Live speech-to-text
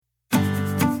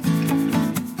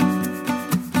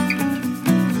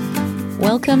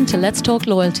Welcome to Let's Talk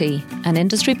Loyalty, an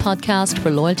industry podcast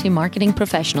for loyalty marketing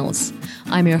professionals.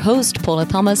 I'm your host, Paula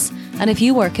Thomas, and if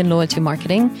you work in loyalty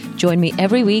marketing, join me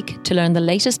every week to learn the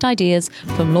latest ideas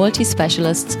from loyalty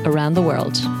specialists around the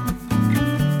world.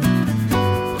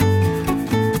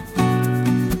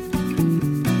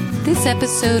 This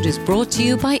episode is brought to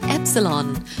you by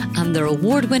Epsilon and their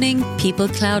award-winning People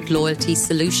Cloud loyalty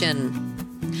solution.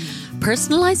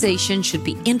 Personalization should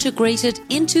be integrated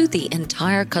into the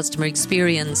entire customer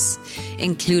experience,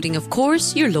 including, of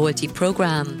course, your loyalty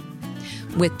program.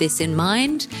 With this in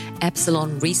mind,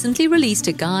 Epsilon recently released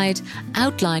a guide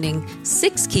outlining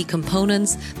 6 key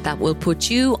components that will put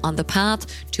you on the path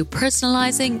to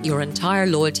personalizing your entire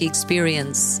loyalty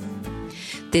experience.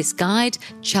 This guide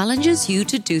challenges you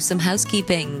to do some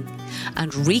housekeeping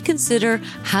and reconsider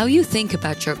how you think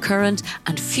about your current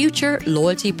and future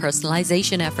loyalty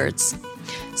personalization efforts.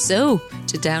 So,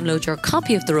 to download your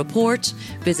copy of the report,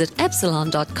 visit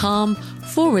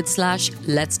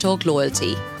epsilon.com/Let's Talk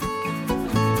Loyalty.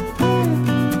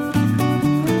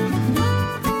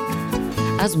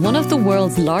 As one of the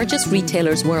world's largest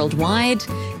retailers worldwide,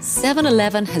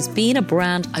 7-Eleven has been a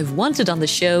brand I've wanted on the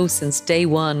show since day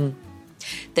one.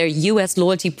 Their US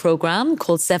loyalty program,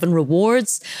 called 7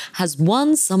 Rewards, has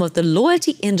won some of the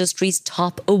loyalty industry's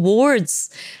top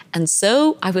awards. And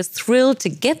so I was thrilled to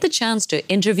get the chance to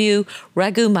interview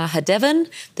Raghu Mahadevan,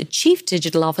 the Chief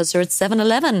Digital Officer at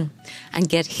 7-Eleven, and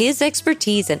get his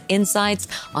expertise and insights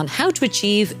on how to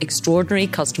achieve extraordinary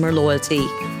customer loyalty.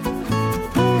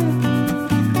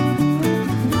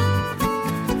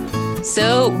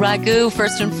 So, Raghu,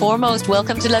 first and foremost,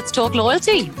 welcome to Let's Talk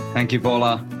Loyalty. Thank you,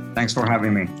 Paula. Thanks for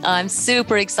having me. I'm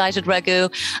super excited, Raghu.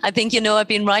 I think, I've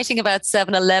been writing about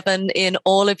 7-Eleven in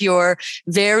all of your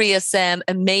various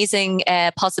amazing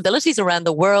possibilities around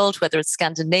the world, whether it's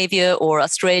Scandinavia or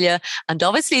Australia, and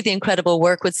obviously the incredible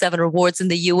work with 7 Rewards in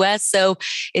the US. So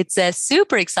it's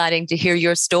super exciting to hear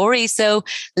your story. So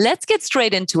let's get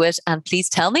straight into it. And please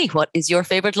tell me, what is your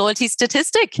favorite loyalty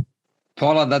statistic?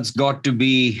 Paula, that's got to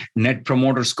be Net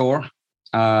Promoter Score.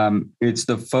 It's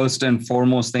the first and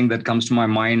foremost thing that comes to my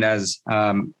mind as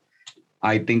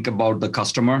I think about the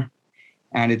customer.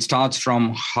 And it starts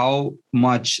from how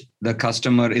much the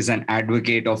customer is an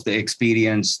advocate of the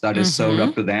experience that is served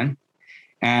up to them.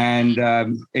 And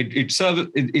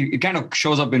it kind of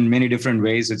shows up in many different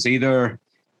ways. It's either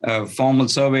a formal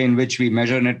survey in which we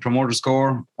measure Net Promoter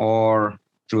Score, or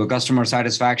through a customer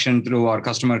satisfaction through our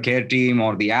customer care team,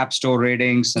 or the App Store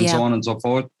ratings, and so on and so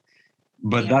forth.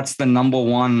 But that's the number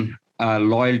one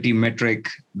loyalty metric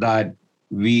that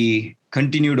we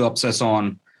continue to obsess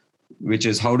on, which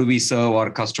is how do we serve our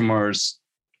customers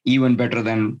even better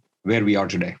than where we are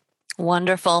today.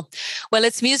 Wonderful. Well,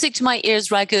 it's music to my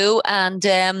ears, Raghu. And,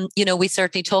 we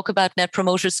certainly talk about Net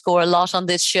Promoter Score a lot on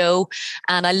this show.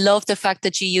 And I love the fact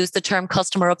that you use the term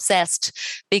customer obsessed,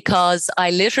 because I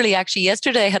literally actually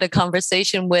yesterday had a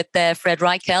conversation with Fred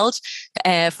Reichelt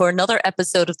for another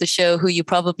episode of the show, who you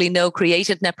probably know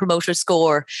created Net Promoter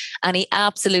Score. And he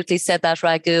absolutely said that,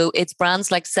 Raghu. It's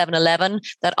brands like 7-Eleven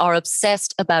that are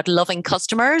obsessed about loving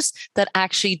customers that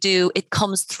actually it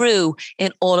comes through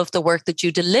in all of the work that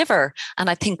you deliver. And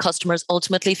I think customers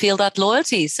ultimately feel that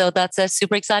loyalty. So that's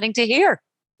super exciting to hear.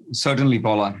 Certainly,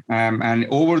 Paula. And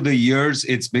over the years,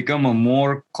 it's become a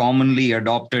more commonly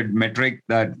adopted metric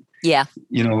that, a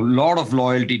lot of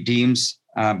loyalty teams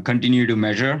continue to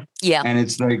measure. Yeah. And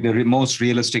it's like the most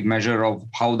realistic measure of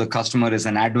how the customer is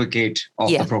an advocate of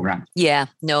the program. Yeah,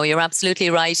 no, you're absolutely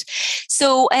right.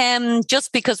 So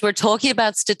just because we're talking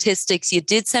about statistics, you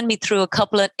did send me through a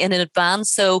couple in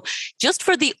advance. So just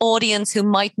for the audience who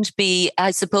mightn't be,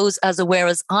 I suppose, as aware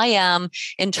as I am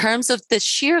in terms of the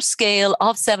sheer scale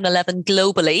of 7-Eleven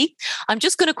globally, I'm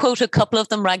just going to quote a couple of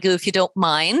them, Raghu, if you don't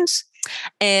mind.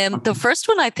 The first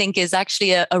one, I think, is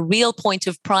actually a real point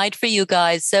of pride for you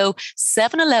guys. So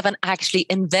 7-Eleven actually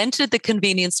invented the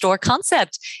convenience store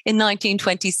concept in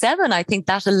 1927. I think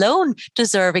that alone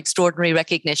deserves extraordinary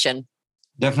recognition.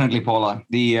 Definitely, Paula.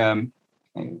 You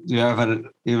have a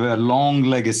long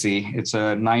legacy. It's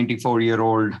a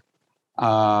 94-year-old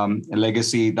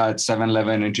legacy that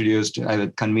 7-Eleven introduced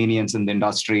convenience in the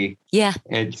industry. Yeah.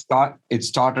 It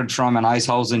started from an ice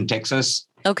house in Texas.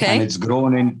 Okay. And it's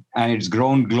grown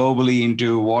globally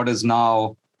into what is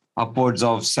now upwards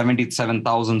of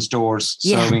 77,000 stores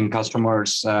serving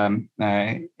customers across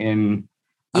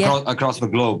the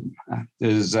globe.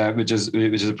 Which is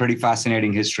a pretty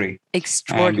fascinating history.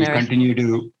 Extraordinary. And we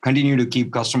continue to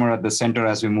keep customer at the center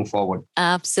as we move forward.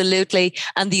 Absolutely.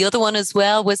 And the other one as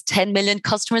well was 10 million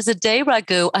customers a day,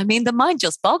 Raghu. I mean, the mind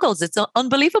just boggles. It's an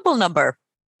unbelievable number.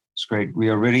 It's great. We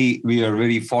are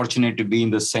very fortunate to be in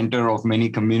the center of many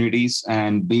communities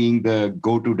and being the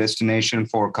go-to destination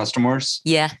for customers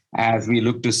Yeah. as we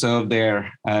look to serve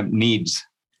their needs.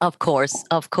 Of course,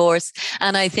 of course.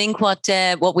 And I think what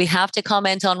we have to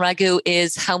comment on, Raghu,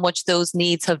 is how much those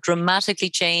needs have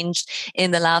dramatically changed in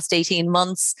the last 18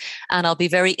 months. And I'll be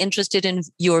very interested in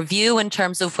your view in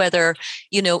terms of whether,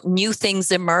 new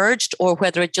things emerged or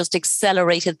whether it just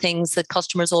accelerated things that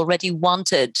customers already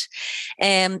wanted.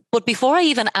 But before I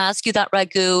even ask you that,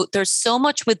 Raghu, there's so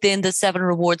much within the Seven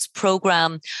Rewards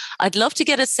program. I'd love to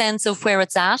get a sense of where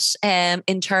it's at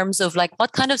in terms of like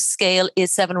what kind of scale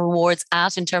is Seven Rewards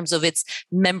at in terms of its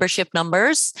membership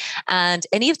numbers and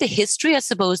any of the history, I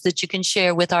suppose, that you can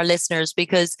share with our listeners,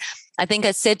 because I think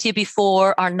I said to you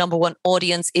before, our number one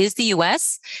audience is the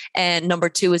US, and number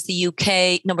two is the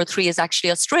UK, number three is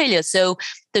actually Australia. So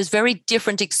there's very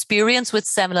different experience with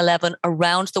 7-Eleven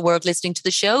around the world listening to the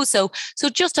show. So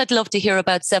just I'd love to hear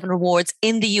about Seven Rewards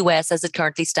in the US as it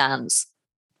currently stands.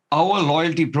 Our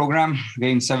loyalty program,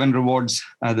 again, Seven Rewards,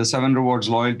 the Seven Rewards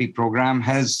loyalty program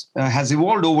has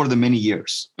evolved over the many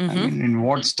years. Mm-hmm. I mean, in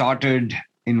what started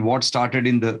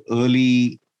in the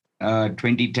early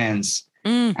 2010s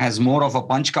as more of a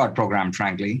punch card program,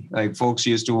 frankly. Like folks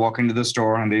used to walk into the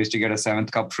store and they used to get a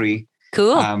seventh cup free.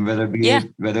 Cool. Whether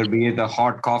it be the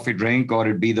hot coffee drink or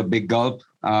it be the big gulp,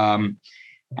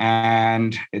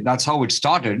 and that's how it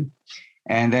started.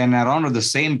 And then around at the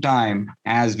same time,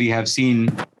 as we have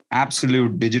seen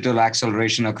absolute digital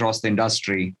acceleration across the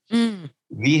industry,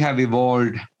 we have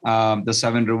evolved the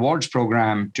Seven Rewards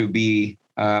program to be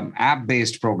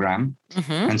app-based program,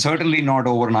 and certainly not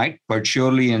overnight, but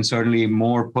surely and certainly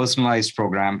more personalized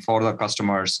program for the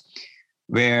customers,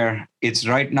 where it's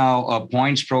right now a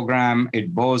points program.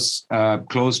 It boasts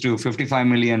close to 55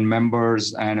 million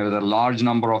members and with a large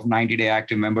number of 90-day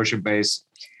active membership base.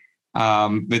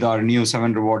 With our new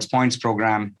Seven Rewards points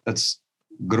program that's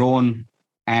grown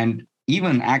and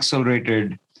even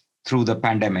accelerated through the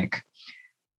pandemic.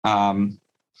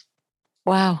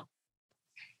 Wow.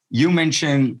 You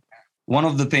mentioned one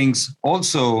of the things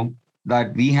also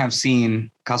that we have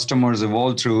seen customers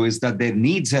evolve through is that their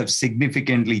needs have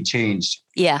significantly changed.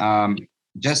 Yeah.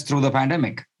 Just through the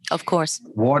pandemic. Of course.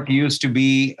 What used to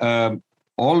be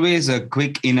always a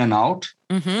quick in and out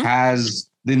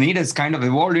the need has kind of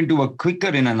evolved into a quicker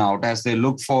in and out as they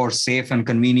look for safe and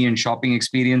convenient shopping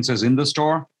experiences in the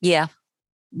store. Yeah.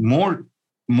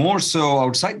 More so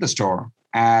outside the store,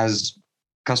 as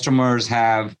customers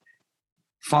have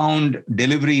found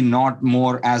delivery not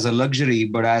more as a luxury,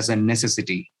 but as a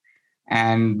necessity.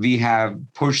 And we have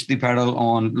pushed the pedal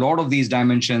on a lot of these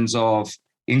dimensions of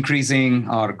increasing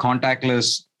our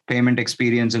contactless payment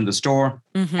experience in the store,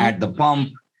 at the pump,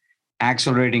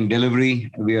 accelerating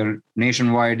delivery. We are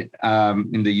nationwide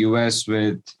in the US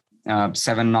with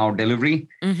 7NOW delivery,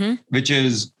 which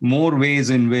is more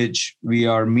ways in which we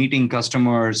are meeting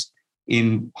customers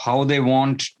in how they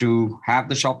want to have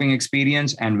the shopping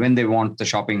experience and when they want the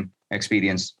shopping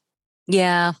experience.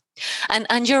 Yeah.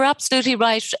 And you're absolutely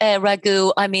right,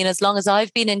 Raghu. I mean, as long as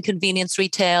I've been in convenience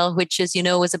retail, which, as you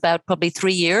know, is about probably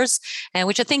 3 years, and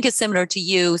which I think is similar to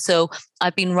you. So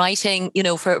I've been writing,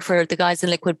 for the guys in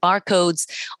Liquid Barcodes,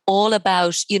 all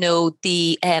about,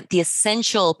 the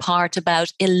essential part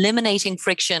about eliminating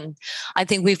friction. I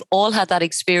think we've all had that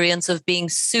experience of being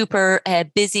super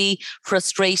busy,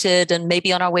 frustrated, and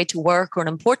maybe on our way to work or an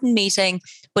important meeting,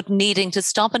 but needing to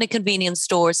stop in a convenience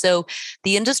store. So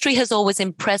the industry has always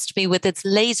impressed me with its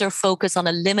laser focus on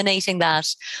eliminating that.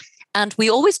 And we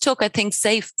always took, I think,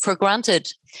 safe for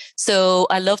granted. So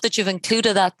I love that you've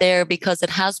included that there, because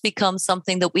it has become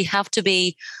something that we have to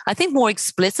be, I think, more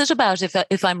explicit about,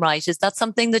 if I'm right. Is that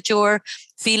something that you're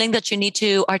feeling that you need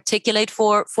to articulate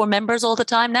for members all the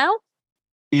time now?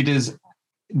 It is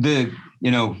the,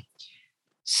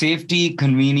 safety,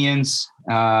 convenience,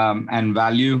 and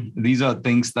value. These are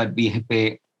things that we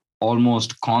pay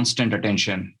almost constant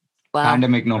attention. Wow.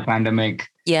 Pandemic, no pandemic.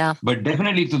 Yeah. But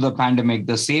definitely to the pandemic,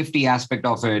 the safety aspect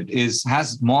of it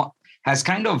has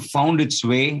kind of found its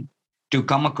way to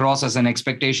come across as an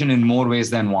expectation in more ways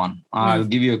than one. I'll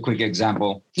give you a quick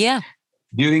example. Yeah.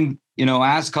 During,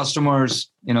 as customers,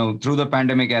 through the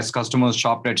pandemic, as customers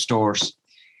shopped at stores,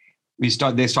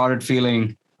 they started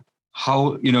feeling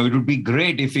how, it would be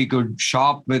great if we could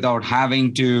shop without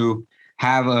having to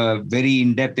have a very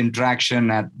in-depth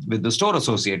interaction with the store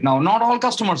associate. Now, not all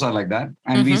customers are like that.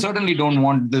 And we certainly don't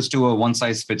want this to a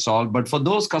one-size-fits-all. But for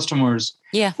those customers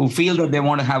who feel that they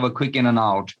want to have a quick in and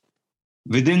out,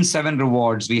 within Seven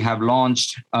Rewards, we have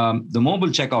launched the mobile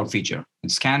checkout feature.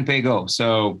 It's Scan, Pay, Go.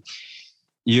 So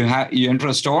you enter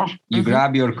a store, you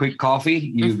grab your quick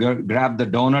coffee, you grab the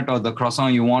donut or the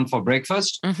croissant you want for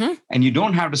breakfast, and you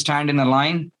don't have to stand in a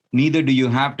line. Neither do you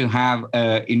have to have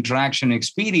an interaction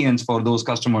experience for those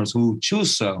customers who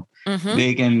choose so.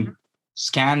 They can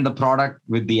scan the product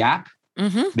with the app.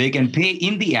 They can pay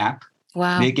in the app.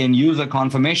 Wow. They can use a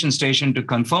confirmation station to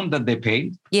confirm that they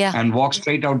paid and walk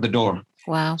straight out the door.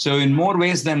 Wow. So in more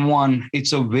ways than one,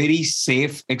 it's a very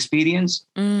safe experience.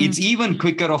 It's even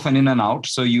quicker of an in and out.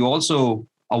 So you also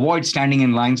avoid standing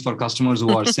in lines for customers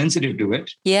who are sensitive to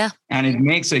it. Yeah. And it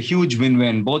makes a huge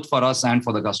win-win, both for us and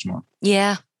for the customer.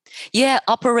 Yeah. Yeah.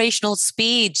 Operational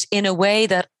speed in a way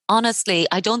that honestly,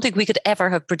 I don't think we could ever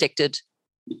have predicted.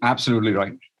 Absolutely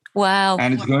right. Wow.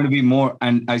 And it's going to be more,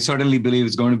 and I certainly believe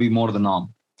it's going to be more the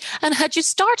norm. And had you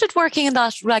started working in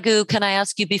that, Raghu, can I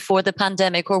ask you, before the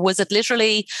pandemic, or was it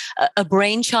literally a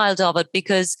brainchild of it?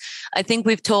 Because I think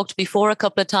we've talked before a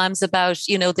couple of times about,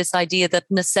 you know, this idea that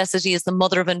necessity is the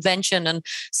mother of invention. And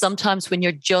sometimes when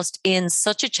you're just in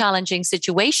such a challenging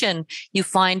situation, you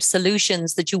find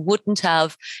solutions that you wouldn't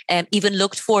have even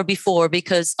looked for before,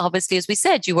 because obviously, as we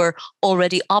said, you were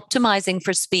already optimizing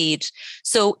for speed.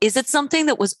 So is it something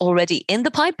that was already in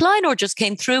the pipeline or just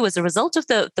came through as a result of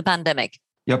the pandemic?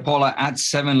 Yeah, Paula, at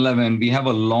 7-Eleven, we have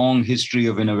a long history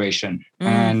of innovation.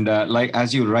 And like,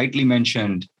 as you rightly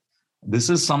mentioned, this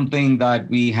is something that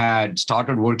we had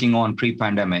started working on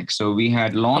pre-pandemic. So we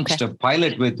had launched a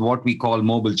pilot with what we call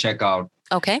mobile checkout.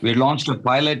 Okay. We launched a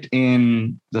pilot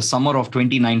in the summer of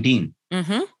 2019.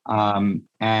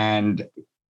 And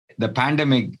the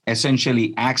pandemic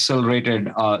essentially accelerated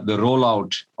the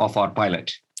rollout of our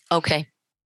pilot. Okay.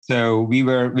 So we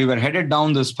were headed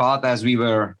down this path as we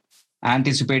were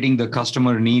anticipating the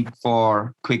customer need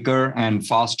for quicker and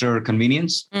faster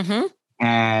convenience.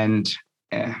 And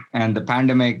the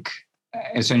pandemic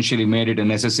essentially made it a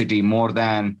necessity more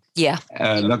than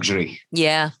luxury.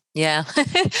 Yeah.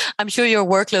 I'm sure your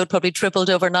workload probably tripled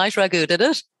overnight, Raghu, did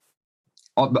it?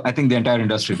 I think the entire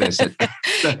industry faced it.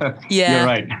 Yeah. You're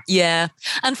right. Yeah.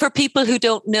 And for people who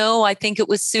don't know, I think it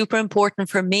was super important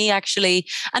for me, actually,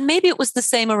 and maybe it was the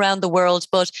same around the world,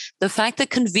 but the fact that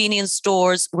convenience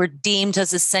stores were deemed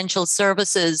as essential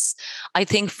services, I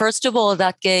think, first of all,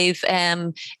 that gave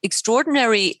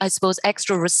extraordinary, I suppose,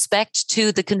 extra respect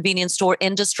to the convenience store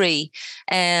industry.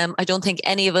 I don't think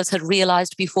any of us had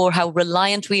realized before how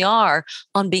reliant we are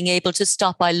on being able to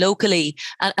stop by locally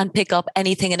and pick up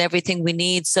anything and everything we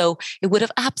need. So it would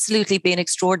have absolutely been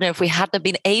extraordinary if we hadn't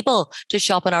been able to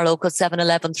shop in our local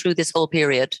 7-Eleven through this whole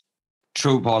period.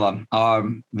 True, Paula.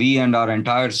 We and our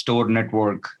entire store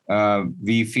network,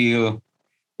 we feel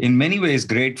in many ways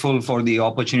grateful for the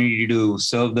opportunity to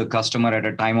serve the customer at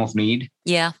a time of need.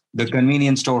 Yeah. The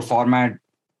convenience store format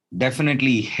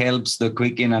definitely helps the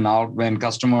quick in and out when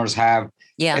customers have,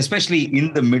 especially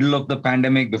in the middle of the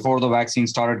pandemic, before the vaccine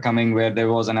started coming, where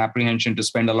there was an apprehension to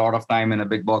spend a lot of time in a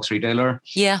big box retailer.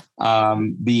 Yeah.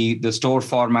 The store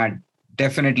format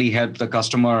definitely helped the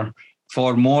customer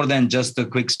for more than just the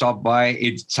quick stop by.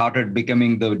 It started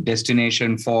becoming the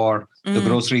destination for the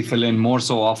grocery fill-in more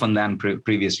so often than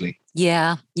previously.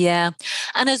 Yeah.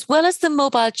 And as well as the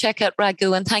mobile checkout,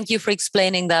 Raghu, and thank you for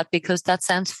explaining that, because that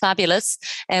sounds fabulous.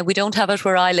 We don't have it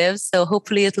where I live, so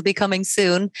hopefully it'll be coming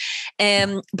soon.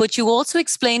 But you also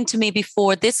explained to me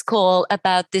before this call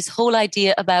about this whole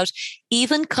idea about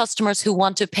even customers who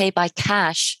want to pay by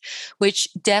cash, which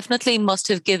definitely must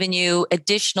have given you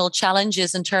additional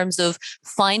challenges in terms of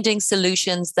finding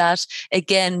solutions that,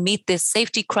 again, meet this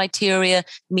safety criteria,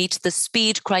 meet the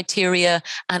speed criteria,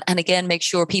 and again, make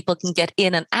sure people can get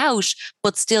in and out,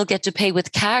 but still get to pay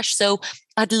with cash. So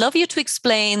I'd love you to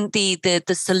explain the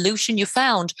solution you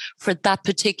found for that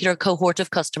particular cohort of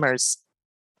customers.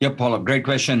 Yeah, Paula, great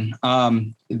question.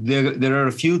 There are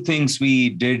a few things we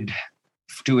did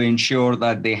to ensure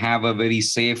that they have a very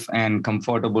safe and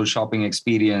comfortable shopping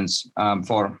experience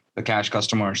for the cash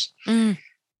customers.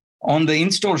 On the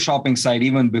in-store shopping side,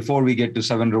 even before we get to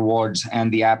 7 Rewards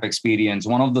and the app experience,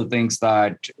 one of the things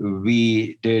that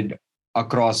we did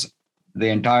across the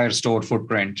entire store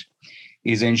footprint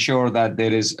is ensure that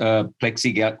there is a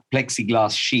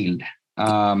plexiglass shield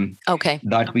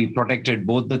that we protected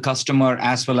both the customer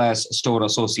as well as store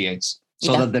associates,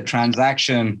 so that the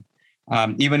transaction,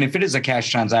 even if it is a cash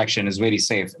transaction, is very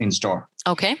safe in store.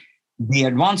 Okay. The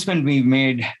advancement we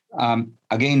made,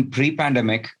 again,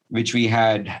 pre-pandemic, which we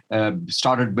had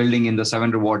started building in the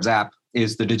 7 Rewards app,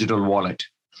 is the digital wallet.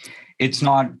 It's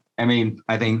not, I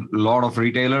think a lot of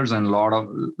retailers and a lot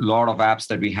of apps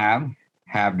that we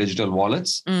have digital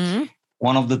wallets.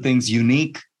 One of the things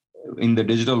unique in the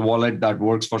digital wallet that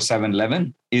works for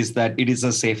 7-Eleven is that it is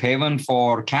a safe haven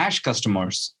for cash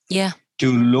customers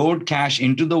to load cash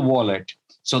into the wallet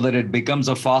so that it becomes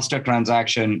a faster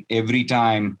transaction every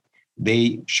time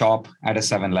they shop at a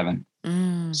 7-Eleven.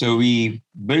 So we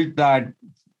built that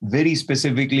very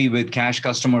specifically with cash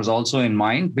customers also in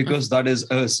mind, because that is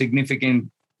a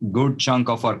significant good chunk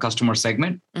of our customer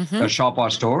segment that shop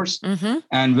our stores.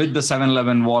 And with the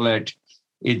 7-Eleven wallet,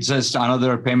 it's just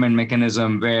another payment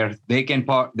mechanism where they can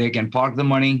park the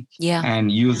money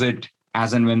and use it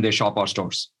as and when they shop our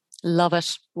stores. Love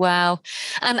it. Wow.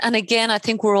 And again, I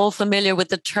think we're all familiar with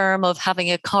the term of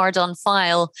having a card on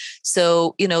file.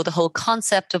 So, the whole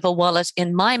concept of a wallet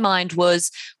in my mind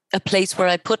was a place where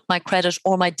I put my credit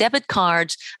or my debit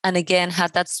card, and again,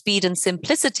 had that speed and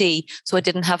simplicity. So I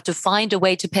didn't have to find a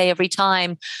way to pay every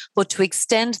time, but to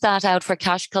extend that out for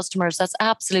cash customers, that's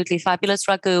absolutely fabulous,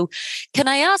 Raghu. Can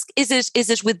I ask, is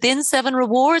it within 7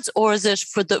 Rewards, or is it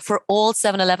for all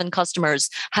 7-Eleven customers?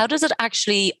 How does it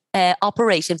actually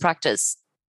operate in practice?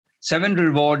 7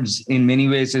 Rewards in many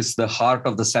ways is the heart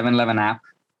of the 7-Eleven app.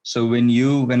 So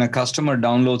when a customer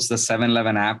downloads the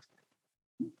 7-Eleven app,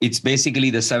 it's basically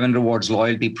the 7 Rewards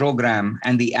loyalty program,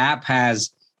 and the app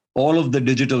has all of the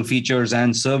digital features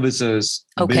and services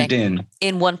built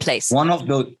in one place.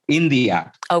 In the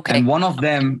app. Okay. And one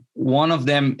of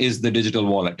them is the digital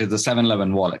wallet, is the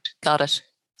 7-Eleven wallet. Got it.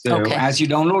 So as you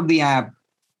download the app,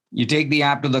 you take the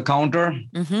app to the counter,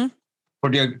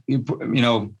 put a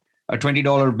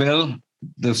 $20 bill,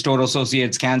 the store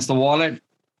associate scans the wallet,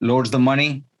 loads the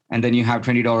money, and then you have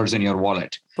 $20 in your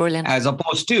wallet. Brilliant. As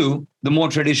opposed to the more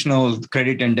traditional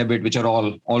credit and debit, which are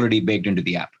all already baked into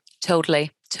the app.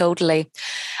 Totally.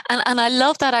 And I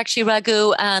love that actually,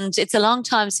 Raghu. And it's a long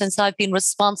time since I've been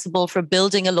responsible for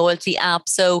building a loyalty app.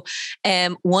 So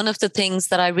one of the things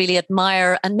that I really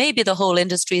admire, and maybe the whole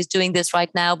industry is doing this right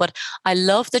now, but I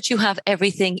love that you have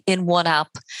everything in one app.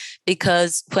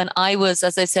 Because when I was,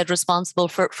 as I said, responsible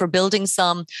for building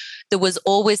some, there was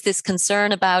always this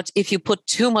concern about if you put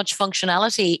too much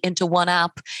functionality into one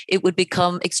app, it would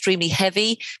become extremely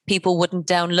heavy. People wouldn't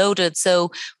download it.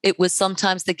 So it was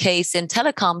sometimes the case in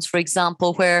telecoms, for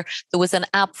example, where there was an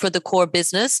app for the core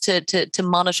business to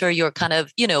monitor your kind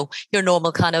of, your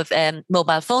normal kind of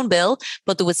mobile phone bill,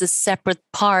 but there was a separate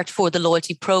part for the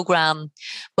loyalty program.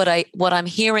 But what I'm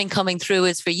hearing coming through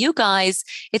is for you guys,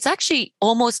 it's actually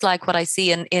almost like what I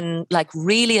see in like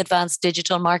really advanced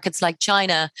digital markets like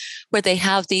China, where they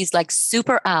have these like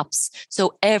super apps.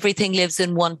 So everything lives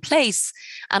in one place.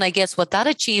 And I guess what that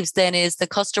achieves then is the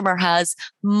customer has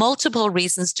multiple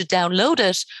reasons to download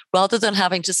it rather than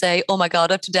having to say, oh my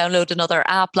God, I have to download another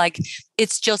app. Like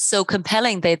it's just so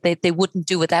compelling they wouldn't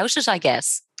do without it, I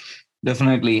guess.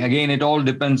 Definitely. Again, it all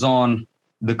depends on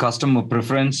the customer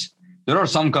preference. There are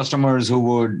some customers who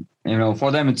would,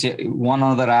 for them, it's one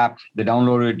other app, they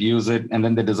download it, use it, and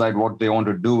then they decide what they want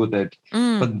to do with it.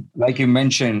 But like you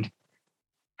mentioned,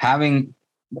 having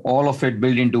all of it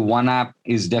built into one app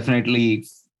is definitely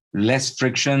less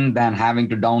friction than having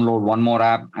to download one more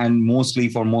app. And mostly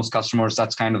for most customers,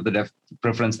 that's kind of the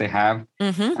preference they have.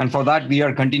 And for that, we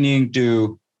are continuing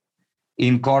to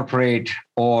incorporate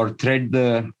or thread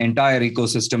the entire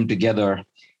ecosystem together.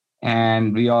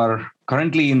 And we are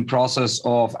currently in process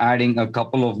of adding a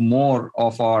couple of more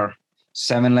of our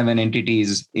 7-Eleven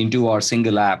entities into our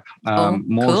single app.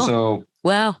 Cool. So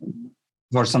wow.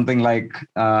 For something like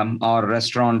our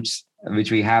restaurants,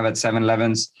 which we have at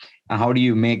 7-Elevens, how do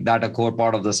you make that a core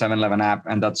part of the 7-Eleven app?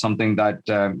 And that's something that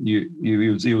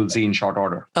you will see in short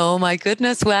order. Oh my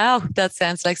goodness. Wow. That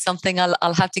sounds like something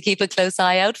I'll have to keep a close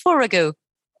eye out for, Raghu.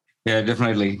 Yeah,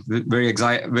 definitely. Very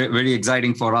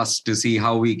exciting for us to see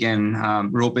how we can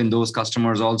rope in those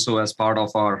customers also as part of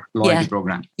our loyalty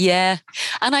program. Yeah.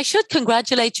 And I should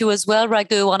congratulate you as well,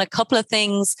 Raghu, on a couple of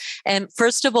things.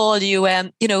 First of all, you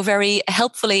very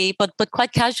helpfully, but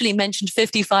quite casually mentioned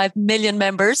 55 million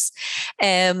members.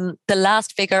 The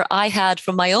last figure I had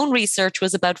from my own research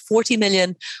was about 40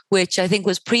 million, which I think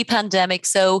was pre-pandemic.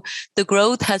 So the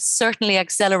growth has certainly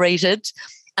accelerated.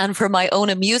 And for my own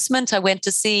amusement, I went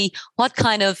to see what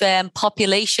kind of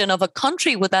population of a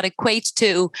country would that equate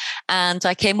to. And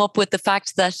I came up with the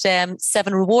fact that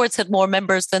 7 Rewards had more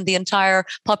members than the entire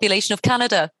population of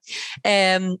Canada.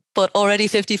 But already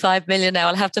 55 million now.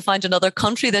 I'll have to find another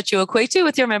country that you equate to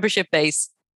with your membership base.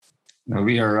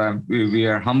 We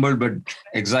are humbled but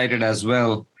excited as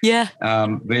well. Yeah.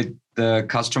 With the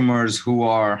customers who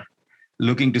are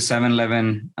looking to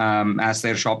 7-Eleven as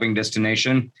their shopping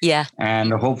destination. Yeah.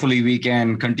 And hopefully we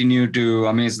can continue to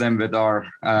amaze them with our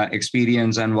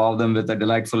experience and wow them with a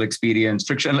delightful experience,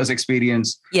 frictionless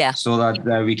experience. Yeah. So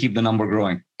that we keep the number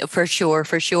growing. For sure,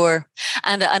 for sure.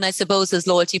 And I suppose as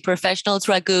loyalty professionals,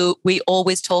 Raghu, we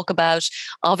always talk about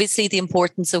obviously the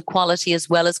importance of quality as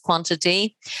well as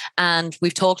quantity. And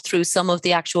we've talked through some of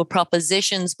the actual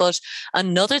propositions. But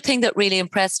another thing that really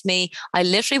impressed me, I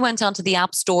literally went onto the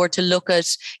App Store to look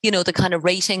at, the kind of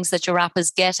ratings that your app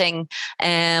is getting.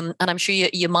 And I'm sure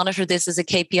you monitor this as a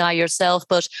KPI yourself,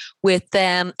 but with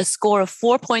a score of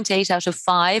 4.8 out of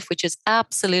 5, which is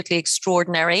absolutely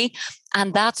extraordinary.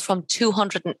 And that's from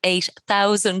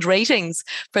 208,000 ratings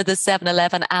for the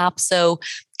 7-Eleven app. So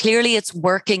clearly it's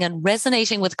working and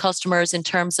resonating with customers in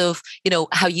terms of,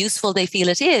 how useful they feel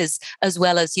it is, as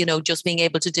well as, just being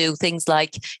able to do things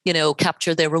like,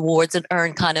 capture their rewards and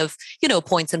earn kind of,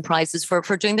 points and prizes for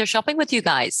doing their shopping with you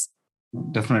guys.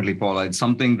 Definitely, Paula. It's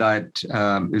something that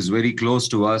is very close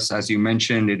to us. As you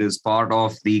mentioned, it is part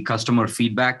of the customer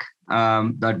feedback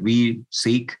that we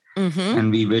seek. Mm-hmm.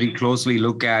 And we very closely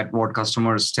look at what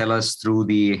customers tell us through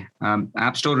the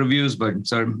App Store reviews, but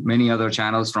there are many other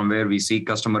channels from where we seek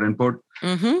customer input.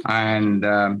 Mm-hmm.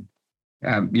 And,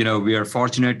 we are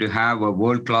fortunate to have a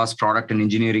world-class product and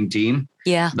engineering team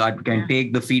that can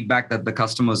take the feedback that the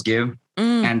customers give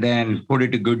and then put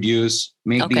it to good use,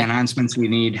 make the enhancements we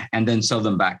need, and then serve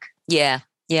them back.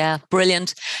 Yeah,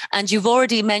 brilliant. And you've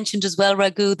already mentioned as well,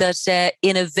 Raghu, that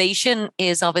innovation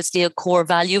is obviously a core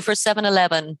value for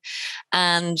 7-Eleven.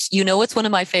 And it's one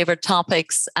of my favorite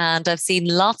topics, and I've seen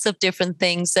lots of different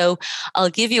things. So I'll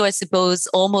give you, I suppose,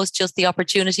 almost just the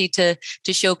opportunity to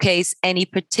showcase any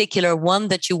particular one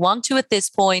that you want to at this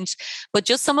point, but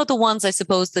just some of the ones, I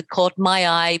suppose, that caught my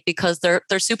eye because they're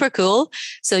super cool.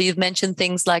 So you've mentioned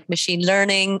things like machine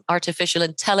learning, artificial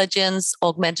intelligence,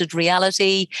 augmented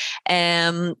reality,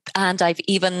 and I've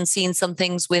even seen some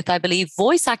things with, I believe,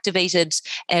 voice activated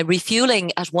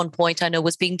refueling at one point, I know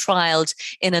was being trialed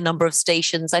in a number of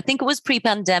stations. I think it was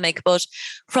pre-pandemic, but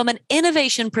from an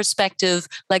innovation perspective,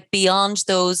 like beyond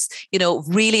those,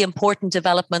 really important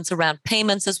developments around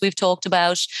payments, as we've talked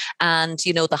about, and,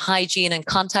 the hygiene and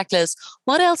contactless,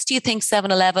 what else do you think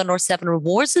 7-Eleven or 7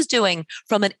 Rewards is doing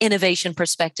from an innovation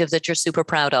perspective that you're super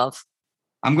proud of?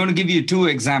 I'm going to give you 2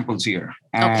 examples here.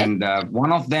 And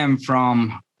one of them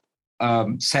from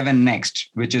 7 Next,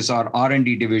 which is our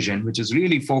R&D division, which is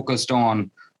really focused on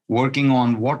working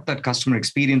on what that customer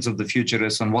experience of the future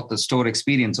is and what the store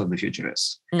experience of the future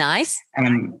is. Nice.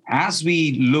 And as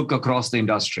we look across the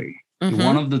industry,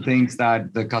 one of the things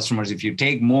that the customers, if you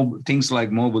take things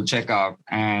like mobile checkout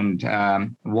and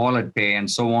wallet pay and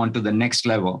so on to the next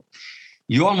level,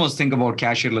 you almost think about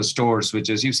cashierless stores, which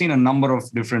is, you've seen a number of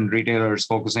different retailers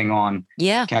focusing on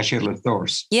cashierless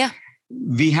stores. Yeah.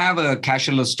 We have a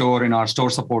cashierless store in our store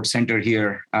support center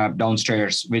here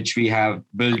downstairs, which we have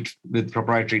built with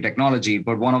proprietary technology.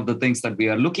 But one of the things that we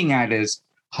are looking at is,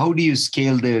 how do you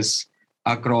scale this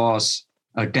across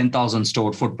a 10,000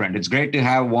 store footprint? It's great to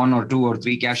have 1 or 2 or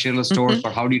 3 cashierless stores,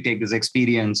 but how do you take this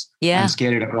experience and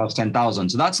scale it across 10,000?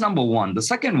 So that's number one. The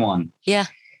second one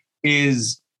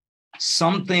is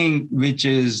something which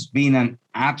has been an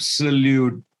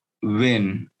absolute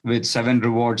win with 7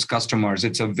 Rewards customers.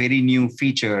 It's a very new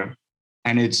feature,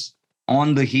 and it's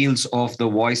on the heels of the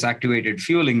voice activated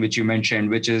fueling, which you mentioned,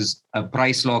 which is a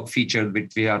price lock feature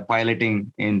which we are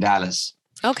piloting in Dallas.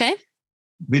 Okay.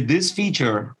 With this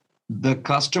feature, the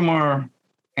customer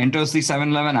enters the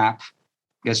 7-Eleven app,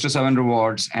 gets to 7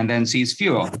 Rewards, and then sees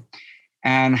fuel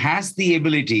and has the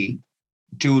ability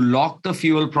to lock the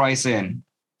fuel price in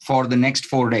for the next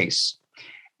 4 days.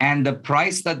 And the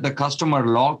price that the customer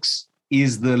locks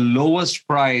is the lowest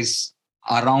price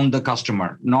around the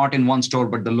customer, not in one store,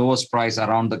 but the lowest price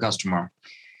around the customer.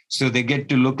 So they get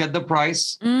to look at the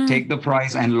price, take the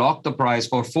price and lock the price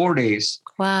for 4 days.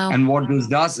 Wow. And what this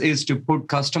does is to put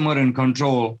customer in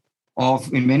control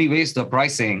of, in many ways, the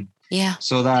pricing. Yeah.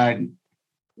 So that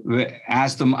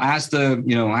as the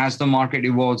market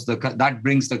evolves, that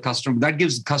brings the customer, that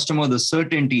gives the customer the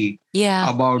certainty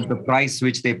about the price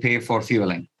which they pay for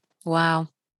fueling. Wow.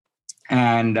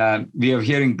 And we are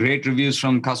hearing great reviews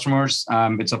from customers.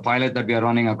 It's a pilot that we are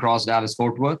running across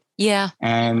Dallas-Fort Worth. Yeah.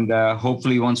 And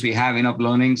hopefully once we have enough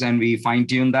learnings and we fine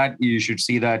tune that, you should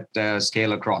see that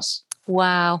scale across.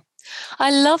 Wow. I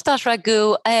love that,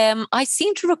 Raghu. I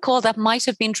seem to recall that might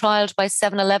have been trialed by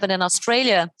 7-Eleven in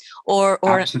Australia, or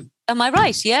am I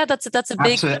right? Yeah, that's a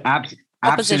big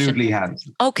absolutely has.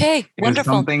 Okay,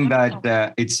 wonderful.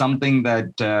 It's something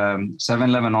that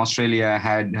 7-Eleven Australia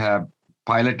had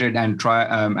piloted and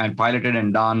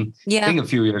done. I think a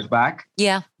few years back.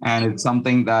 Yeah, and it's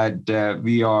something that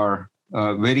we are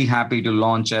very happy to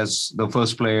launch as the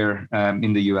first player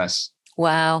in the US.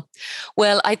 Wow.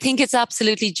 Well, I think it's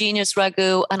absolutely genius,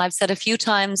 Raghu. And I've said a few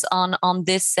times on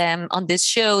this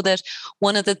show that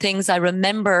one of the things I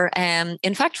remember,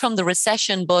 in fact, from the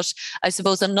recession, but I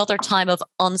suppose another time of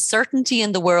uncertainty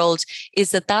in the world, is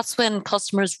that that's when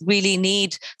customers really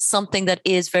need something that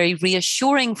is very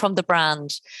reassuring from the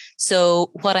brand. So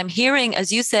what I'm hearing,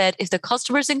 as you said, if the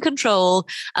customer's in control,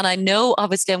 and I know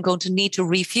obviously I'm going to need to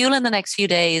refuel in the next few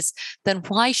days, then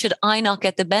why should I not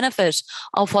get the benefit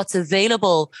of what's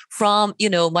available from,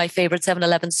 my favorite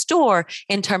 7-Eleven store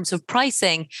in terms of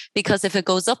pricing? Because if it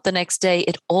goes up the next day,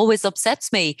 it always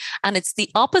upsets me. And it's the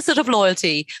opposite of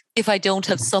loyalty if I don't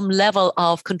have some level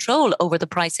of control over the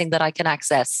pricing that I can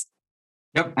access.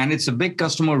 Yep. And it's a big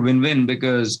customer win-win,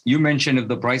 because you mentioned if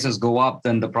the prices go up,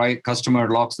 then the customer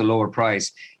locks the lower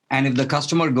price. And if the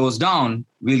customer goes down,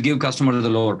 we'll give customer the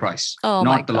lower price,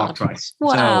 not the locked price.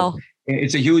 Wow. So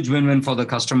it's a huge win-win for the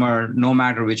customer, no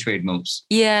matter which way it moves.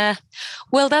 Yeah.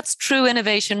 Well, that's true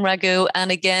innovation, Raghu.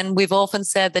 And again, we've often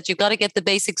said that you've got to get the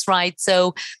basics right.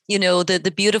 So,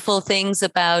 the beautiful things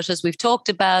about, as we've talked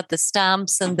about, the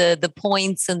stamps and the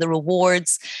points and the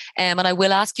rewards. And I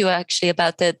will ask you actually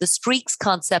about the streaks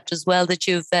concept as well that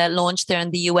you've launched there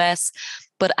in the US.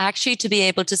 But actually to be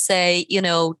able to say,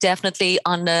 definitely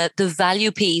on the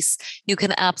value piece, you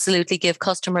can absolutely give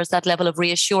customers that level of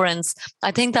reassurance.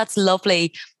 I think that's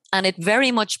lovely. And it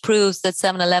very much proves that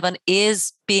 7-Eleven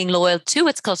is being loyal to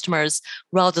its customers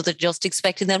rather than just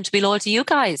expecting them to be loyal to you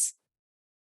guys.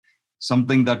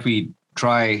 Something that we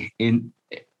try in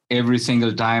every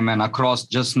single time and across,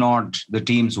 just not the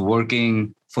teams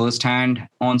working firsthand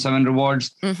on 7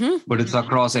 Rewards, but it's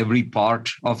across every part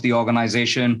of the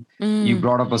organization. You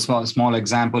brought up a small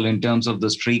example in terms of the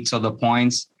streaks or the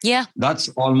points. Yeah, that's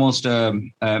almost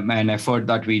an effort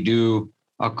that we do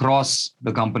across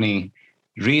the company,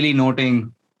 really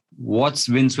noting what's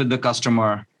wins with the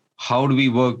customer. How do we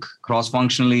work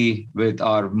cross-functionally with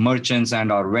our merchants and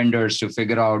our vendors to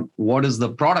figure out what is the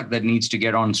product that needs to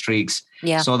get on streaks,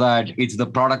 so that it's the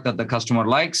product that the customer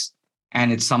likes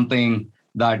and it's something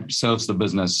that serves the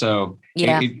business. So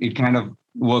it kind of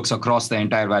works across the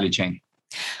entire value chain.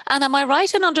 And am I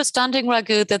right in understanding,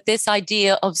 Raghu, that this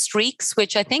idea of streaks,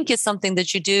 which I think is something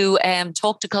that you do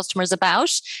talk to customers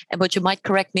about, but you might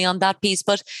correct me on that piece,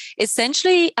 but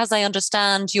essentially, as I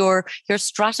understand, your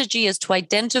strategy is to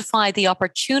identify the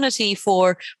opportunity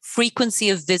for frequency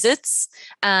of visits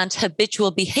and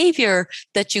habitual behavior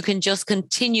that you can just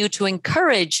continue to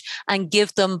encourage and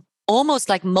give them almost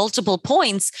like multiple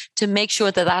points to make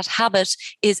sure that that habit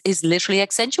is literally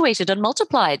accentuated and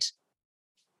multiplied.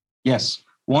 Yes.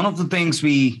 One of the things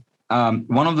we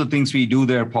do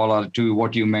there, Paula, to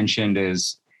what you mentioned,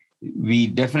 is we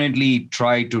definitely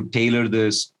try to tailor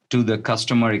this to the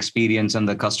customer experience and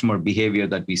the customer behavior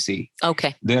that we see.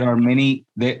 Okay. There are many,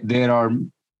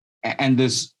 and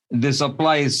this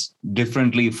applies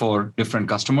differently for different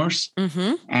customers.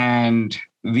 And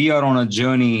we are on a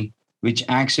journey which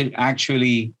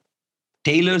actually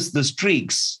tailors the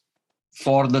streaks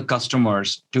for the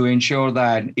customers to ensure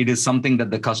that it is something that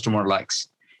the customer likes.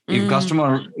 If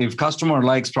customer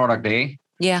likes product A,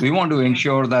 we want to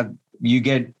ensure that you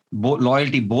get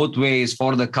loyalty both ways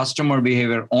for the customer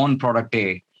behavior on product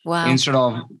A. Wow. Instead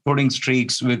of putting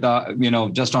streaks with,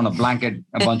 just on a blanket,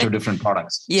 a bunch of different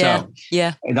products. So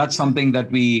that's something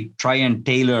that we try and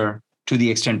tailor to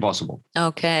the extent possible.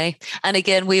 Okay. And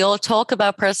again, we all talk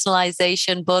about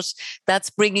personalization, but that's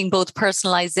bringing both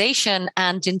personalization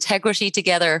and integrity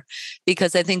together,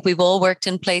 because I think we've all worked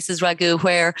in places, Raghu,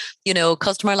 where,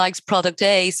 customer likes product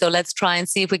A, so let's try and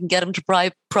see if we can get them to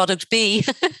buy product B.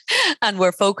 And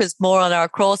we're focused more on our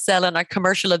cross-sell and our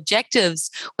commercial objectives,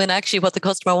 when actually what the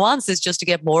customer wants is just to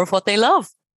get more of what they love.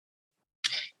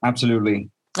 Absolutely.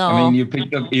 I mean, you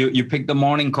pick the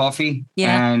morning coffee,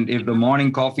 and if the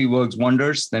morning coffee works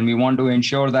wonders, then we want to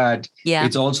ensure that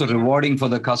it's also rewarding for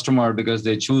the customer, because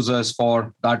they choose us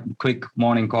for that quick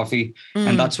morning coffee.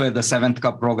 And that's where the 7th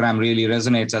Cup program really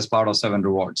resonates as part of 7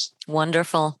 Rewards.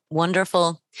 Wonderful.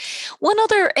 Wonderful. One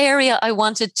other area I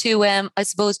wanted to, I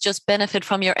suppose, just benefit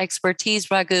from your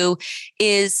expertise, Raghu,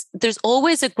 is there's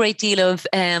always a great deal of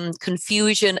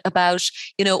confusion about,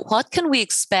 what can we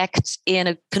expect in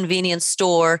a convenience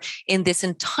store in this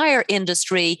entire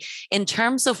industry in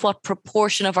terms of what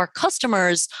proportion of our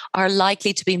customers are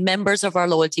likely to be members of our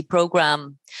loyalty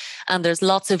program. And there's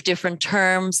lots of different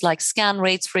terms, like scan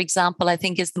rates, for example, I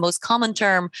think is the most common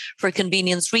term for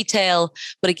convenience retail.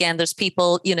 But again, there's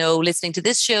people, listening to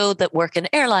this show that work in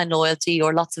airline loyalty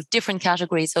or lots of different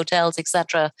categories, hotels,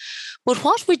 etc. But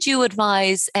what would you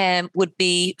advise would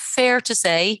be fair to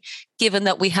say, given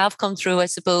that we have come through, I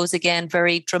suppose, again,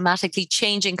 very dramatically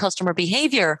changing customer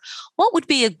behavior? What would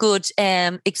be a good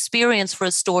experience for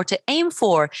a store to aim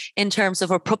for in terms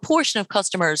of a proportion of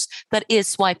customers that is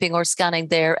swiping or scanning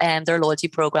their loyalty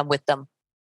program with them?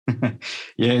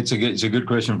 Yeah, it's a good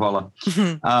question, Paula.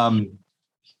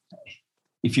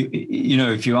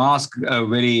 If you ask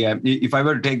if I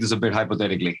were to take this a bit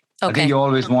hypothetically, okay. I think you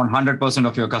always want 100%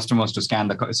 of your customers to scan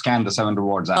the 7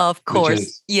 Rewards app. Of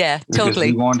course,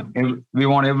 totally. We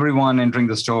want everyone entering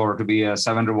the store to be a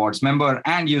 7 Rewards member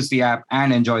and use the app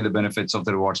and enjoy the benefits of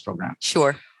the rewards program.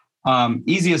 Sure.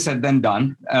 Easier said than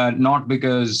done. Not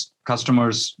because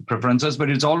customers' preferences,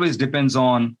 but it always depends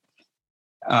on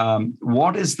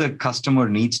what is the customer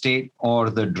need state or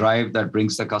the drive that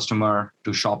brings the customer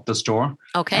to shop the store.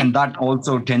 Okay. And that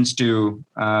also tends to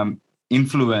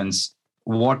influence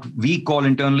what we call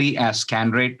internally as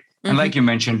scan rate. And like you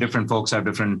mentioned, different folks have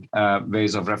different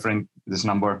ways of referring this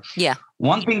number. Yeah.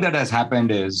 One thing that has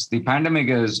happened is the pandemic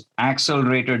has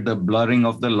accelerated the blurring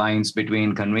of the lines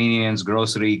between convenience,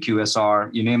 grocery,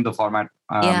 QSR, you name the format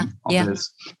of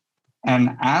this.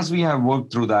 And as we have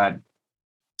worked through that,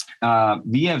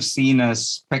 we have seen a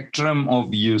spectrum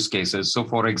of use cases. So,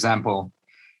 for example,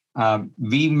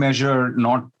 we measure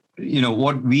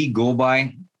what we go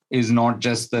by is not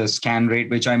just the scan rate,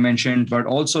 which I mentioned, but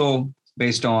also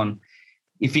based on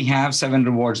if we have 7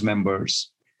 Rewards members,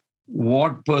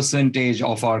 what percentage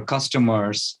of our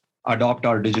customers adopt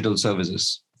our digital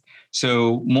services.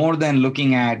 So more than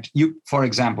looking at you, for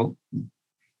example,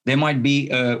 there might be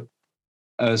a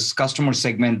customer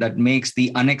segment that makes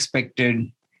the unexpected,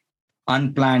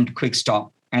 unplanned quick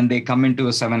stop, and they come into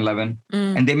a 7-Eleven,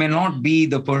 and they may not be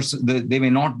the person. They may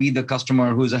not be the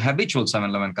customer who is a habitual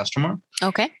 7-Eleven customer.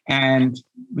 Okay, and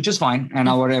which is fine. And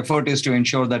our effort is to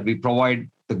ensure that we provide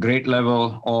the great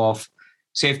level of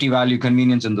safety, value,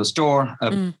 convenience in the store,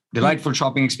 a delightful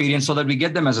shopping experience, so that we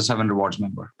get them as a 7 Rewards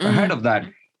member. Ahead of that,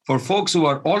 for folks who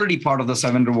are already part of the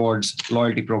 7 Rewards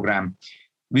loyalty program,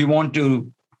 we want to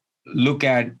look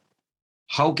at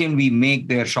how can we make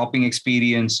their shopping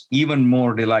experience even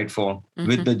more delightful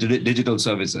with the digital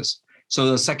services.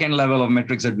 So the second level of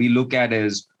metrics that we look at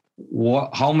is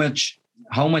how much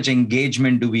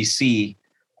engagement do we see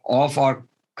of our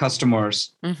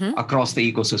customers across the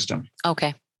ecosystem.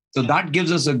 Okay. So that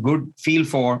gives us a good feel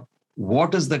for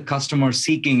what is the customer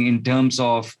seeking in terms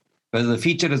of whether the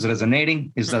feature is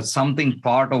resonating. Is that something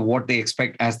part of what they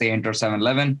expect as they enter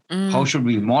 7-Eleven? How should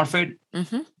we morph it?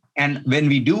 And when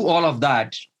we do all of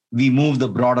that, we move the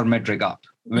broader metric up,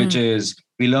 which is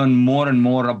we learn more and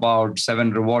more about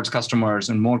 7 Rewards customers,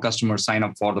 and more customers sign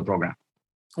up for the program.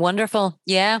 Wonderful.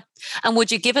 Yeah. And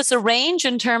would you give us a range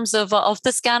in terms of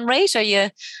the scan rate? Are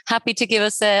you happy to give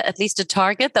us at least a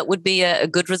target that would be a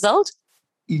good result?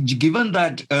 Given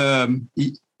that,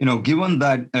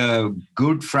 a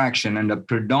good fraction and a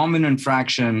predominant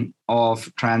fraction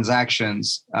of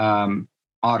transactions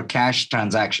are cash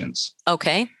transactions.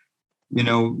 Okay.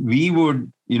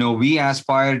 We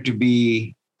aspire to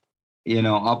be,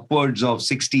 upwards of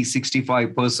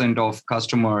 60-65% of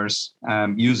customers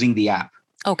using the app.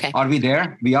 Okay. Are we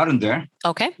there? We aren't there.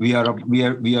 Okay. We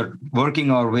are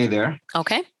working our way there.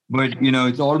 Okay. But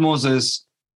it's almost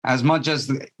as much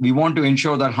as we want to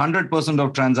ensure that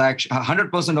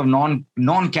 100% of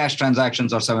non-cash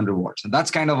transactions are 7 Rewards. And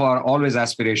that's kind of our always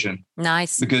aspiration.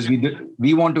 Nice. Because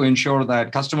we want to ensure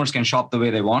that customers can shop the way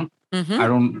they want.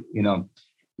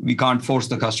 We can't force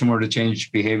the customer to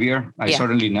change behavior. I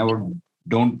certainly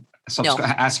don't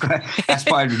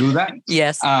aspire to do that.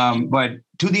 Yes. But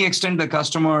to the extent the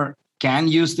customer can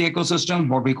use the ecosystem,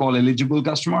 what we call eligible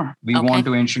customer, we want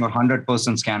to ensure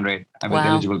 100% scan rate with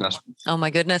eligible customers. Oh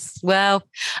my goodness. Wow.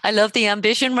 I love the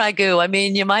ambition, Raghu. I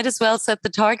mean, you might as well set the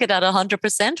target at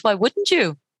 100%. Why wouldn't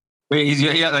you?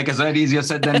 Easier, yeah, like I said, easier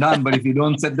said than done. But if you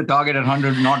don't set the target at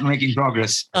 100, not making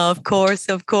progress. Of course,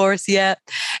 yeah.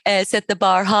 Set the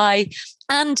bar high.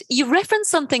 And you referenced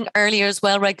something earlier as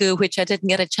well, Raghu, which I didn't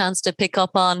get a chance to pick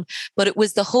up on, but it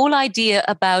was the whole idea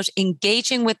about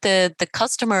engaging with the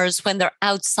customers when they're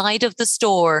outside of the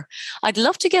store. I'd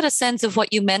love to get a sense of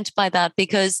what you meant by that,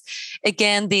 because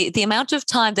again, the amount of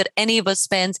time that any of us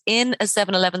spends in a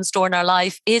 7-Eleven store in our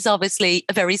life is obviously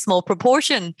a very small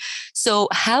proportion. So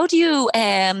how do you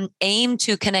aim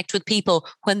to connect with people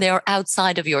when they're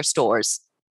outside of your stores?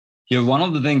 Yeah, one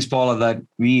of the things, Paula, that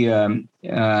we at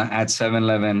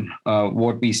 7-Eleven,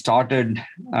 what we started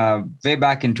way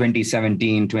back in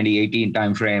 2017, 2018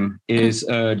 timeframe is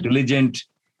a diligent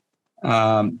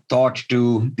thought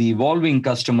to the evolving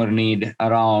customer need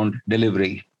around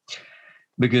delivery,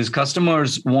 because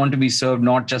customers want to be served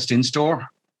not just in store,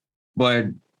 but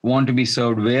want to be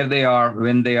served where they are,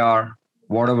 when they are,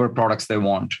 whatever products they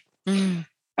want.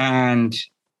 And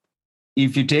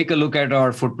if you take a look at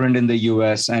our footprint in the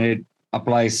US, and it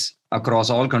applies across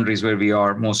all countries where we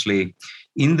are mostly,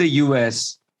 in the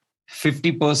US,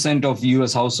 50% of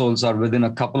US households are within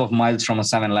a couple of miles from a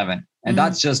 7-Eleven. And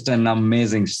that's just an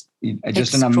amazing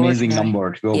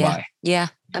number to go by. Yeah,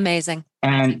 amazing.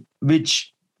 And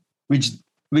which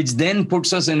then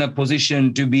puts us in a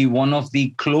position to be one of the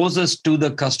closest to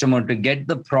the customer to get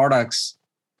the products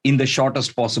in the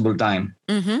shortest possible time,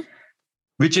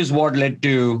 which is what led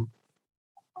to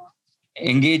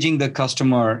engaging the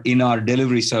customer in our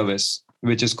delivery service,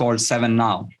 which is called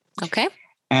 7NOW. Okay.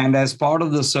 And as part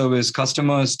of the service,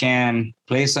 customers can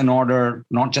place an order,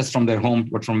 not just from their home,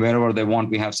 but from wherever they want.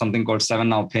 We have something called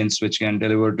 7NOW pins, which can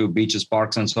deliver to beaches,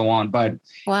 parks, and so on. But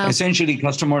essentially,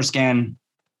 customers can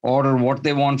order what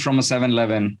they want from a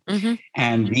 7-Eleven,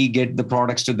 and we get the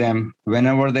products to them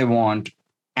whenever they want,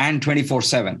 and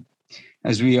 24/7,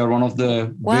 as we are one of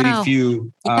the very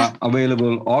few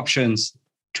available options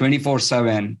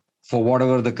 24/7 for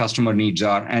whatever the customer needs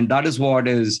are. And that is what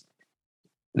is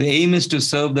the aim, is to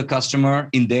serve the customer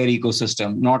in their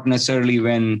ecosystem, not necessarily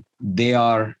when they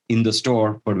are in the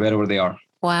store, but wherever they are.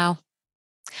 Wow.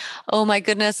 Oh my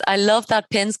goodness. I love that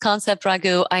pins concept,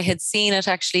 Raghu. I had seen it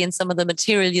actually in some of the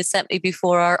material you sent me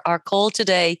before our call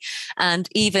today. And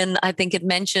even I think it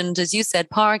mentioned, as you said,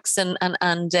 parks and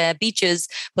beaches,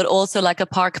 but also like a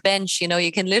park bench. You know,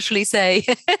 you can literally say,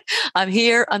 I'm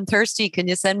here, I'm thirsty. Can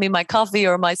you send me my coffee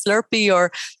or my Slurpee?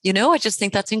 Or, you know, I just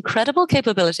think that's incredible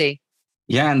capability.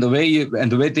 Yeah, and the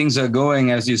way things are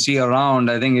going, as you see around,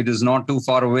 I think it is not too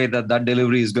far away that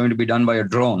delivery is going to be done by a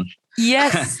drone.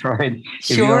 Yes. Right.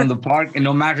 Sure. If you're in the park,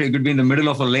 no matter, it could be in the middle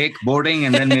of a lake boating,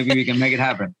 and then maybe we can make it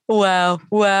happen. Wow.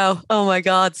 Oh my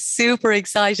God. Super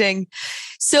exciting.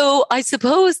 So I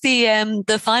suppose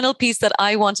the final piece that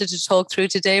I wanted to talk through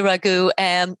today, Raghu,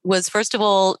 was first of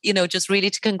all, you know, just really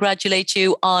to congratulate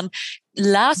you on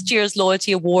last year's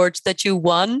loyalty award that you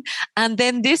won, and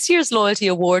then this year's loyalty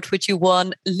award, which you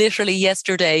won literally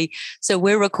yesterday. So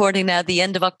we're recording now at the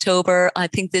end of October. I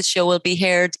think this show will be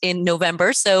aired in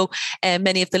November. So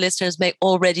many of the listeners may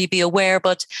already be aware,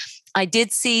 but I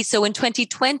did see, so in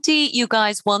 2020, you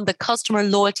guys won the Customer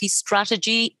Loyalty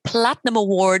Strategy Platinum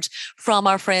Award from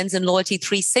our friends in Loyalty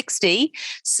 360.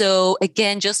 So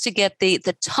again, just to get the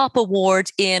top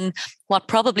award in what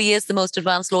probably is the most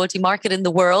advanced loyalty market in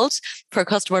the world for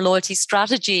customer loyalty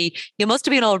strategy, you must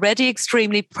have been already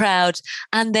extremely proud.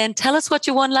 And then tell us what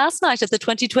you won last night at the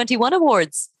 2021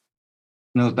 awards.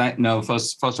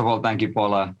 First of all, thank you,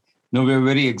 Paula. No, we're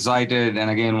very excited.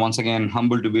 And once again,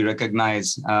 humbled to be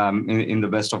recognized in the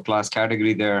best of class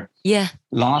category there. Yeah.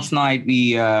 Last night,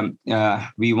 we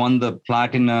won the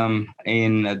platinum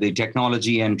in the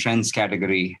technology and trends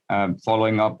category,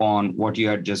 following up on what you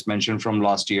had just mentioned from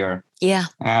last year. Yeah.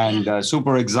 And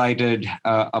super excited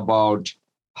about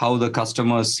how the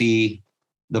customers see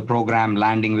the program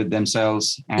landing with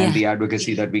themselves and the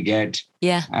advocacy that we get.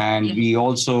 Yeah. And we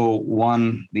also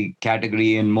won the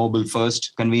category in mobile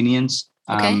first convenience.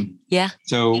 Okay.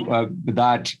 So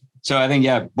I think,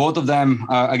 both of them,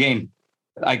 again,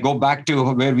 I go back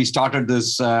to where we started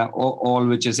this all,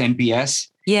 which is NPS.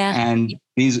 Yeah. And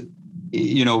these,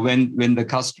 you know, when the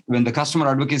customer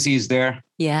advocacy is there.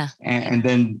 Yeah. And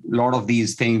then a lot of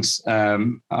these things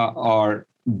are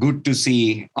good to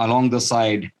see along the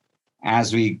side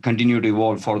as we continue to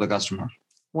evolve for the customer.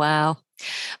 Wow.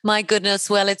 My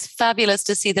goodness. Well, it's fabulous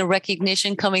to see the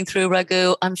recognition coming through,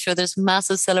 Raghu. I'm sure there's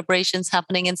massive celebrations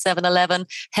happening in 7-Eleven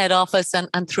head office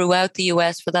and throughout the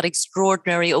US for that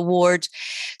extraordinary award.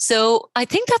 So I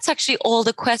think that's actually all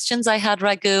the questions I had,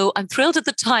 Raghu. I'm thrilled at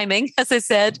the timing, as I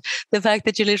said, the fact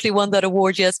that you literally won that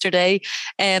award yesterday.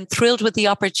 Thrilled with the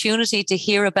opportunity to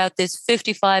hear about this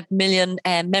 55 million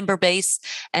member base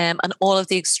and all of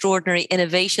the extraordinary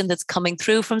innovation that's coming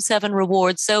through from 7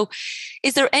 Rewards. So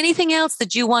is there anything else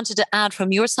that you wanted to add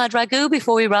from your side, Raghu,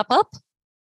 before we wrap up?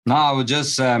 No, I would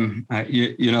just,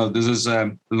 this is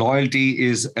loyalty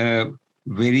is a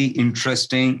very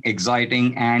interesting,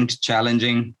 exciting, and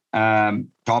challenging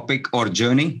topic or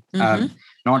journey,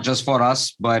 not just for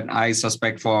us, but I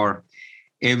suspect for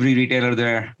every retailer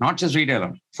there, not just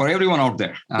retailer, for everyone out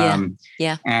there.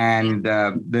 And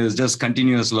there's just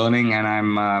continuous learning, and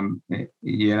I'm,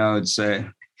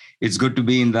 it's good to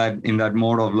be in that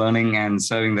mode of learning and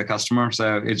serving the customer.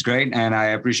 So it's great. And I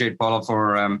appreciate Paula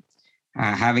for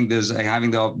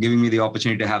giving me the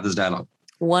opportunity to have this dialogue.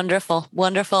 Wonderful,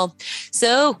 wonderful.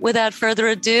 So without further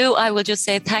ado, I will just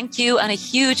say thank you and a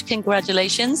huge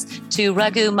congratulations to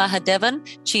Raghu Mahadevan,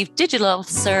 Chief Digital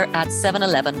Officer at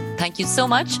 7-Eleven. Thank you so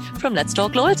much from Let's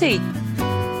Talk Loyalty.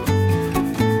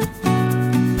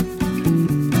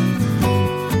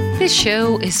 This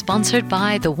show is sponsored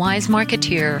by The Wise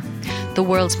Marketeer, the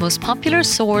world's most popular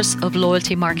source of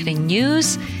loyalty marketing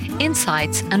news,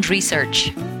 insights, and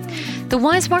research. The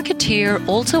Wise Marketeer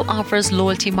also offers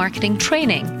loyalty marketing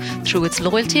training through its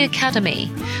Loyalty Academy,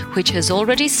 which has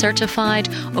already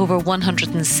certified over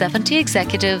 170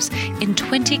 executives in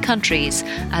 20 countries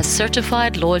as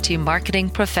certified loyalty marketing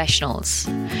professionals.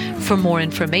 For more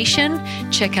information,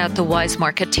 check out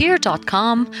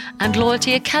thewisemarketeer.com and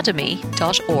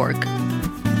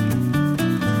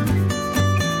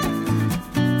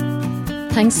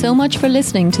loyaltyacademy.org. Thanks so much for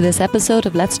listening to this episode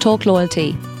of Let's Talk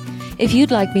Loyalty. If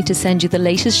you'd like me to send you the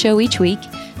latest show each week,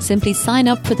 simply sign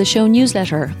up for the show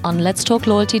newsletter on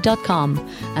letstalkloyalty.com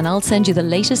and I'll send you the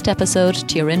latest episode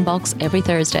to your inbox every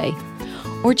Thursday.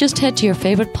 Or just head to your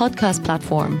favourite podcast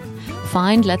platform.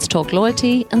 Find Let's Talk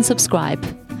Loyalty and subscribe.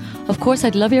 Of course,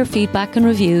 I'd love your feedback and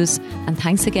reviews, and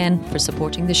thanks again for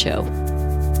supporting the show.